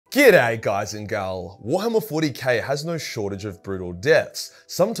G'day guys and gal. Warhammer 40k has no shortage of brutal deaths.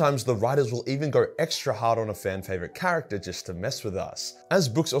 Sometimes the writers will even go extra hard on a fan favorite character just to mess with us. As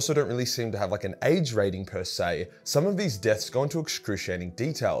books also don't really seem to have like an age rating per se, some of these deaths go into excruciating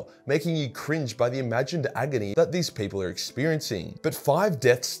detail, making you cringe by the imagined agony that these people are experiencing. But 5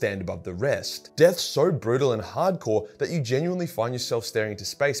 deaths stand above the rest. Deaths so brutal and hardcore that you genuinely find yourself staring into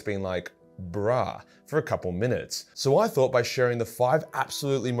space being like, bruh, for a couple minutes. So I thought by sharing the 5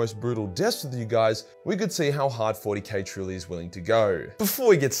 absolutely most brutal deaths with you guys, we could see how hard 40k truly is willing to go. Before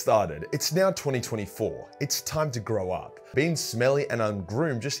we get started, it's now 2024. It's time to grow up. Being smelly and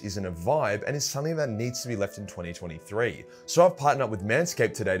ungroomed just isn't a vibe and is something that needs to be left in 2023. So I've partnered up with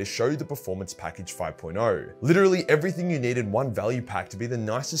Manscaped today to show you the Performance Package 5.0. Literally everything you need in one value pack to be the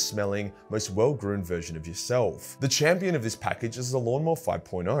nicest smelling, most well-groomed version of yourself. The champion of this package is the Lawnmower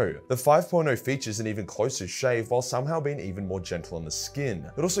 5.0. The 5.0 features an even closer shave while somehow being even more gentle on the skin.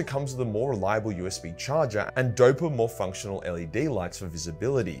 It also comes with a more reliable USB charger and doper, more functional LED lights for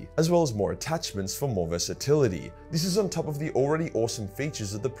visibility, as well as more attachments for more versatility. This is on top of the already awesome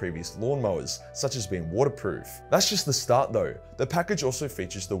features of the previous lawnmowers, such as being waterproof. That's just the start though. The package also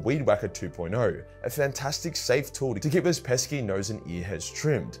features the Weed Whacker 2.0, a fantastic safe tool to keep those pesky nose and ear hairs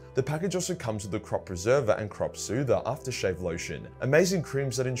trimmed. The package also comes with the Crop Preserver and Crop Soother aftershave lotion, amazing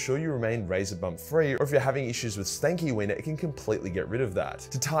creams that ensure you remain razor bump free, or if you're having issues with stanky wiener, it can completely get rid of that.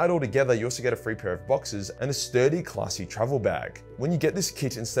 To tie it all together, you also get a free pair of boxers and a sturdy, classy travel bag. When you get this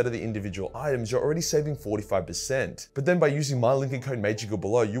kit instead of the individual items, you're already saving 45%. But then by using my link and code Majorkill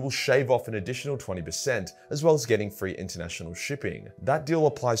below, you will shave off an additional 20%, as well as getting free international shipping. That deal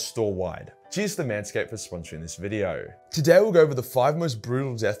applies store-wide. Cheers to Manscaped for sponsoring this video. Today we'll go over the 5 most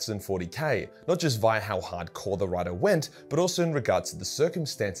brutal deaths in 40k, not just via how hardcore the writer went, but also in regards to the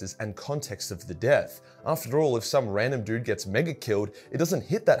circumstances and context of the death. After all, if some random dude gets mega killed, it doesn't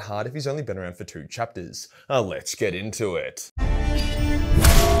hit that hard if he's only been around for 2 chapters. Let's get into it.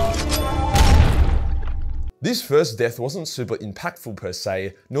 This first death wasn't super impactful per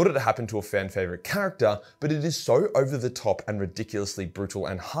se, nor did it happen to a fan favorite character, but it is so over the top and ridiculously brutal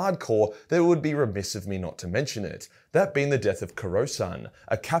and hardcore that it would be remiss of me not to mention it. That being the death of Korosan,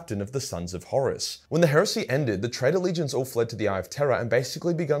 a captain of the Sons of Horus. When the heresy ended, the traitor legions all fled to the Eye of Terror and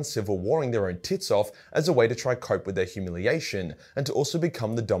basically begun civil warring their own tits off as a way to try cope with their humiliation, and to also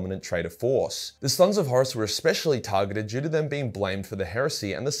become the dominant traitor force. The Sons of Horus were especially targeted due to them being blamed for the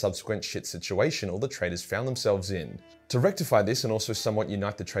heresy and the subsequent shit situation all the traitors found themselves in. To rectify this and also somewhat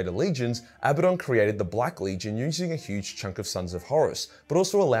unite the traitor legions, Abaddon created the Black Legion using a huge chunk of Sons of Horus, but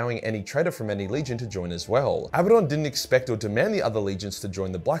also allowing any traitor from any legion to join as well. Abaddon didn't expect or demand the other legions to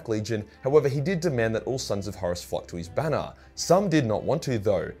join the Black Legion, however he did demand that all Sons of Horus flock to his banner. Some did not want to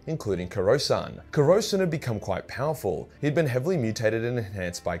though, including Korosan. Korosan had become quite powerful. He'd been heavily mutated and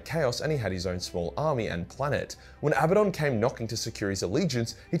enhanced by chaos, and he had his own small army and planet. When Abaddon came knocking to secure his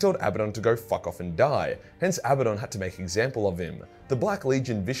allegiance, he told Abaddon to go fuck off and die, hence Abaddon had to make an example of him. The Black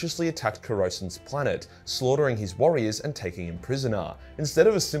Legion viciously attacked Korosan's planet, slaughtering his warriors and taking him prisoner. Instead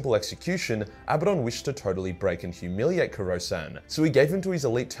of a simple execution, Abaddon wished to totally break and humiliate Korosan, so he gave him to his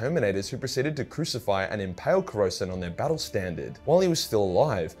elite Terminators, who proceeded to crucify and impale Korosan on their battle standard while he was still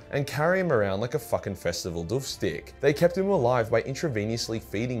alive and carry him around like a fucking festival doof stick. They kept him alive by intravenously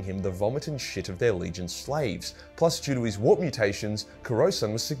feeding him the vomit and shit of their legion's slaves. Plus, due to his warp mutations,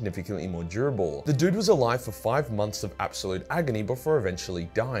 Korosan was significantly more durable. The dude was alive for 5 months of absolute agony before eventually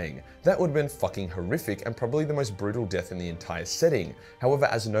dying. That would have been fucking horrific and probably the most brutal death in the entire setting. However,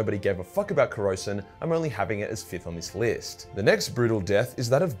 as nobody gave a fuck about Korosan, I'm only having it as 5th on this list. The next brutal death is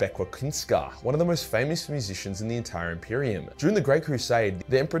that of Bekwa Kinska, one of the most famous musicians in the entire Imperium. During the Great Crusade,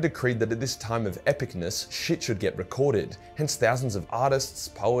 the Emperor decreed that at this time of epicness, shit should get recorded. Hence thousands of artists,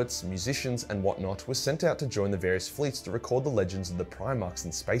 poets, musicians, and whatnot were sent out to join the various fleets to record the legends of the Primarchs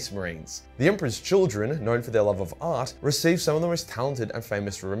and Space Marines. The Emperor's children, known for their love of art, received some of the most talented and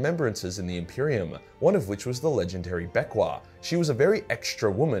famous remembrances in the Imperium, one of which was the legendary Bekwa. She was a very extra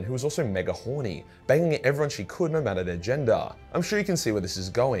woman who was also mega horny, banging at everyone she could no matter their gender. I'm sure you can see where this is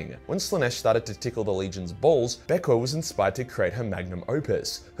going. When Slaanesh started to tickle the Legion's balls, Bekwa was inspired to create her magnum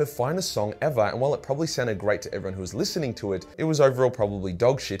opus, her finest song ever, and while it probably sounded great to everyone who was listening to it, it was overall probably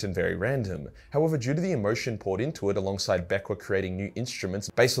dog shit and very random. However, due to the emotion poured into it alongside Bekwa creating new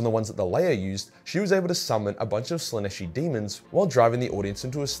instruments based on the ones that the Leia used, she was able to summon a bunch of Slaaneshi demons while driving the audience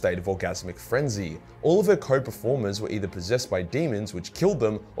into a state of orgasmic frenzy. All of her co-performers were either possessed by demons, which killed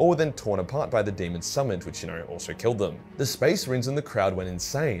them, or were then torn apart by the demons summoned, which, also killed them. The Space Marines in the crowd went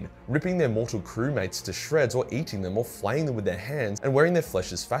insane, ripping their mortal crewmates to shreds or eating them or flaying them with their hands and wearing their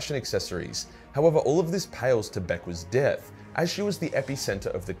flesh as fashion accessories. However, all of this pales to Bekwa's death. As she was the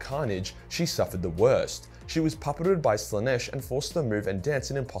epicenter of the carnage, she suffered the worst. She was puppeted by Slaanesh and forced to move and dance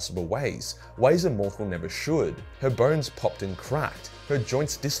in impossible ways a mortal never should. Her bones popped and cracked, her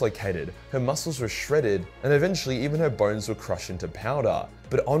joints dislocated, her muscles were shredded, and eventually even her bones were crushed into powder.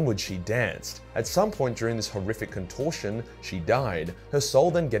 But onward she danced. At some point during this horrific contortion, she died, her soul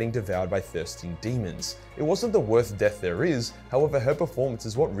then getting devoured by thirsting demons. It wasn't the worst death there is, however her performance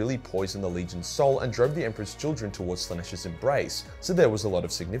is what really poisoned the Legion's soul and drove the Emperor's children towards Slaanesh's embrace, so there was a lot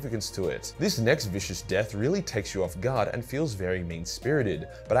of significance to it. This next vicious death really takes you off guard and feels very mean-spirited,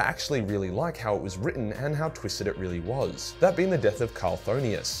 but I actually really like how it was written and how twisted it really was. That being the death of Karl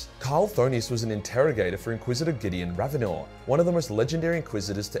Thonius. Karl Thonius was an interrogator for Inquisitor Gideon Ravenor, one of the most legendary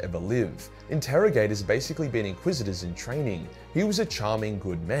Inquisitors to ever live. Interrogators basically being Inquisitors in training. He was a charming,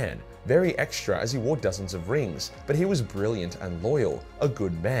 good man, very extra as he wore dozens of rings, but he was brilliant and loyal, a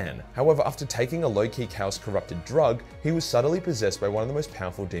good man. However, after taking a low-key chaos-corrupted drug, he was subtly possessed by one of the most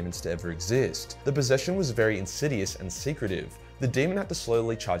powerful demons to ever exist. The possession was very insidious and secretive. The demon had to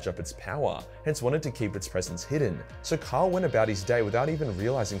slowly charge up its power, hence wanted to keep its presence hidden, so Karl went about his day without even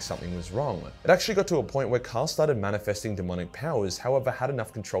realizing something was wrong. It actually got to a point where Karl started manifesting demonic powers, however had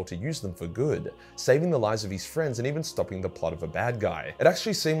enough control to use them for good, saving the lives of his friends and even stopping the plot of a bad guy. It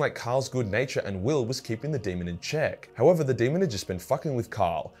actually seemed like Karl's good nature and will was keeping the demon in check. However, the demon had just been fucking with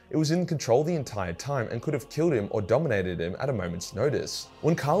Karl. It was in control the entire time and could have killed him or dominated him at a moment's notice.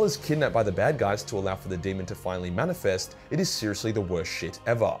 When Karl is kidnapped by the bad guys to allow for the demon to finally manifest, it is seriously the worst shit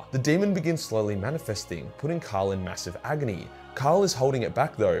ever. The demon begins slowly manifesting, putting Karl in massive agony. Karl is holding it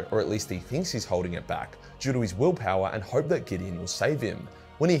back though, or at least he thinks he's holding it back, due to his willpower and hope that Gideon will save him.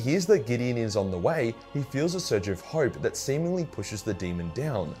 When he hears that Gideon is on the way, he feels a surge of hope that seemingly pushes the demon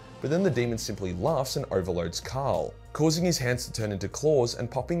down, but then the demon simply laughs and overloads Karl, causing his hands to turn into claws and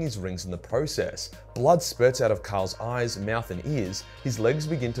popping his rings in the process. Blood spurts out of Karl's eyes, mouth and ears, his legs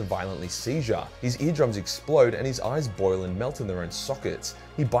begin to violently seizure, his eardrums explode and his eyes boil and melt in their own sockets.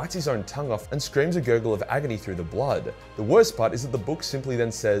 He bites his own tongue off and screams a gurgle of agony through the blood. The worst part is that the book simply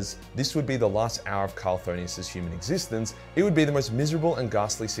then says, this would be the last hour of Karl Thonius' human existence. It would be the most miserable and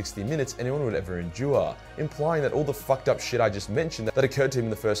ghastly 60 minutes anyone would ever endure, implying that all the fucked up shit I just mentioned that occurred to him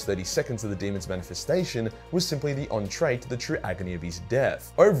in the first 30 seconds of the demon's manifestation was simply the entree to the true agony of his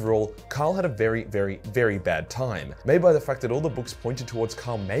death. Overall, Karl had a very bad time, made by the fact that all the books pointed towards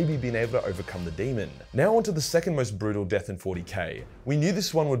Karl maybe being able to overcome the demon. Now onto the second most brutal death in 40k. We knew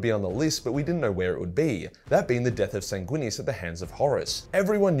this one would be on the list, but we didn't know where it would be, that being the death of Sanguinius at the hands of Horus.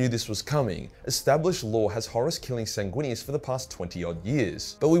 Everyone knew this was coming. Established lore has Horus killing Sanguinius for the past 20 odd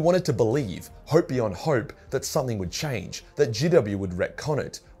years, but we wanted to believe, hope beyond hope, that something would change, that GW would retcon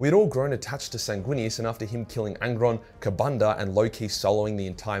it. We had all grown attached to Sanguinius, and after him killing Angron, Kabunda, and low-key soloing the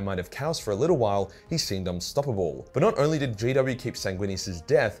entire Might of Chaos for a little while, he seemed unstoppable. But not only did GW keep Sanguinius'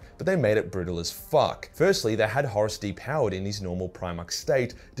 death, but they made it brutal as fuck. Firstly, they had Horus depowered in his normal Primarch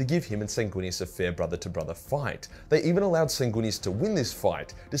state to give him and Sanguinius a fair brother-to-brother fight. They even allowed Sanguinius to win this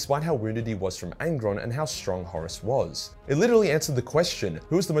fight, despite how wounded he was from Angron and how strong Horus was. It literally answered the question,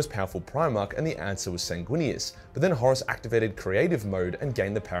 who was the most powerful Primarch, and the answer was Sanguinius. But then Horus activated creative mode and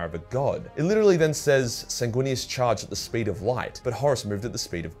gained the power of a god. It literally then says Sanguinius charged at the speed of light, but Horus moved at the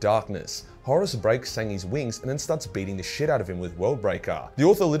speed of darkness. Horus breaks Sangi's wings and then starts beating the shit out of him with Worldbreaker. The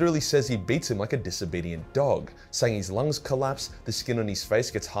author literally says he beats him like a disobedient dog. Sangi's lungs collapse, the skin on his face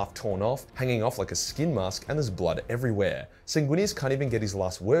gets half torn off, hanging off like a skin mask, and there's blood everywhere. Sanguinius can't even get his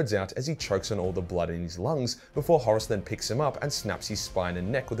last words out as he chokes on all the blood in his lungs before Horus then picks him up and snaps his spine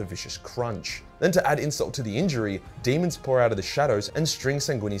and neck with a vicious crunch. Then to add insult to the injury, demons pour out of the shadows and string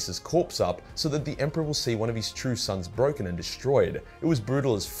Sanguinius' corpse up so that the Emperor will see one of his true sons broken and destroyed. It was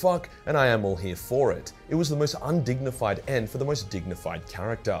brutal as fuck, and I am all here for it. It was the most undignified end for the most dignified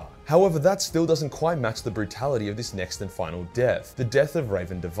character. However, that still doesn't quite match the brutality of this next and final death, the death of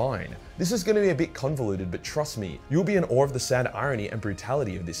Raven Divine. This is going to be a bit convoluted, but trust me, you'll be in awe of the sad irony and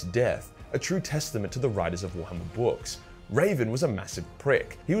brutality of this death, a true testament to the writers of Warhammer books. Raven was a massive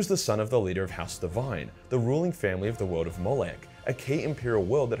prick. He was the son of the leader of House Divine, the ruling family of the world of Molech, a key imperial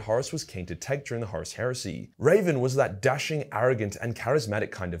world that Horus was keen to take during the Horus Heresy. Raven was that dashing, arrogant, and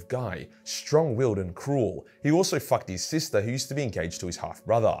charismatic kind of guy, strong-willed and cruel. He also fucked his sister, who used to be engaged to his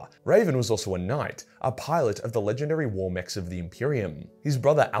half-brother. Raven was also a knight, a pilot of the legendary war mechs of the Imperium. His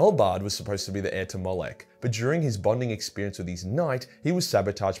brother Albard was supposed to be the heir to Molech, but during his bonding experience with his knight, he was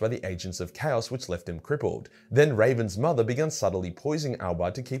sabotaged by the agents of chaos, which left him crippled. Then Raven's mother began subtly poisoning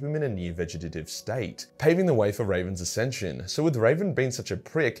Albard to keep him in a near vegetative state, paving the way for Raven's ascension. So with Raven being such a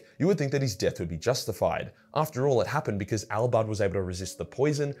prick, you would think that his death would be justified. After all, it happened because Albard was able to resist the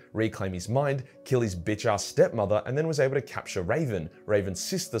poison, reclaim his mind, kill his bitch-ass stepmother, and then was able to capture Raven, Raven's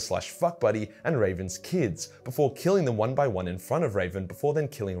sister slash fuck buddy, and Raven's kids, before killing them one by one in front of Raven, before then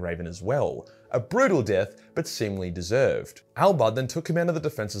killing Raven as well. A brutal death, but seemingly deserved. Albard then took command of the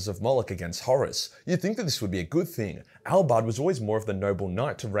defenses of Moloch against Horus. You'd think that this would be a good thing. Albard was always more of the noble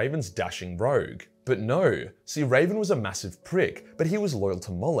knight to Raven's dashing rogue. But no. See, Raven was a massive prick, but he was loyal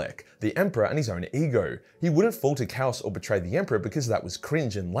to Moloch, the Emperor, and his own ego. He wouldn't fall to Chaos or betray the Emperor because that was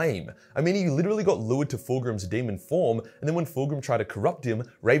cringe and lame. I mean, he literally got lured to Fulgrim's demon form, and then when Fulgrim tried to corrupt him,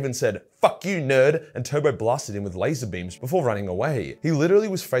 Raven said, "Fuck you, nerd," and turbo blasted him with laser beams before running away. He literally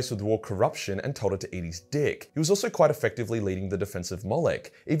was faced with raw corruption and told it to eat his dick. He was also quite effectively leading the defense of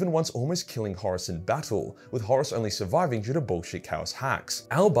Moloch, even once almost killing Horus in battle, with Horus only surviving due to bullshit Chaos hacks.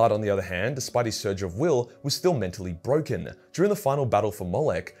 Albard, on the other hand, despite his surge of will, was still mentally broken. During the final battle for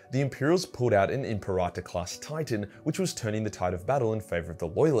Moloch, the Imperials pulled out an Imperator-class Titan, which was turning the tide of battle in favor of the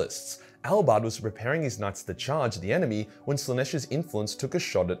Loyalists. Albard was preparing his knights to charge the enemy when Slaaneish's influence took a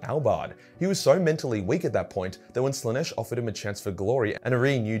shot at Albard. He was so mentally weak at that point that when Slaanesh offered him a chance for glory and a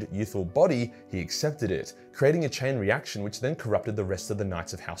renewed youthful body, he accepted it, creating a chain reaction which then corrupted the rest of the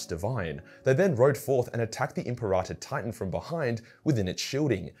Knights of House Divine. They then rode forth and attacked the Imperator Titan from behind within its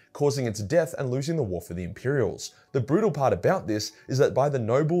shielding, causing its death and losing the war for the Imperials. The brutal part about this is that by the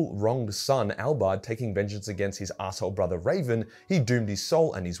noble, wronged son Albard taking vengeance against his asshole brother Raven, he doomed his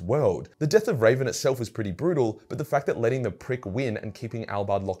soul and his world. The death of Raven itself was pretty brutal, but the fact that letting the prick win and keeping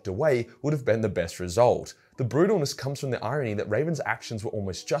Albard locked away would have been the best result. The brutalness comes from the irony that Raven's actions were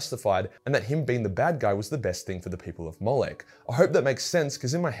almost justified and that him being the bad guy was the best thing for the people of Moloch. I hope that makes sense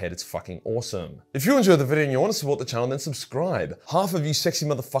because in my head it's fucking awesome. If you enjoyed the video and you want to support the channel, then subscribe. Half of you sexy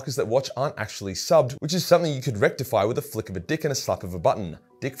motherfuckers that watch aren't actually subbed, which is something you could rectify with a flick of a dick and a slap of a button.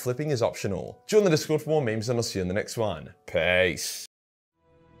 Dick flipping is optional. Join the Discord for more memes and I'll see you in the next one. Peace.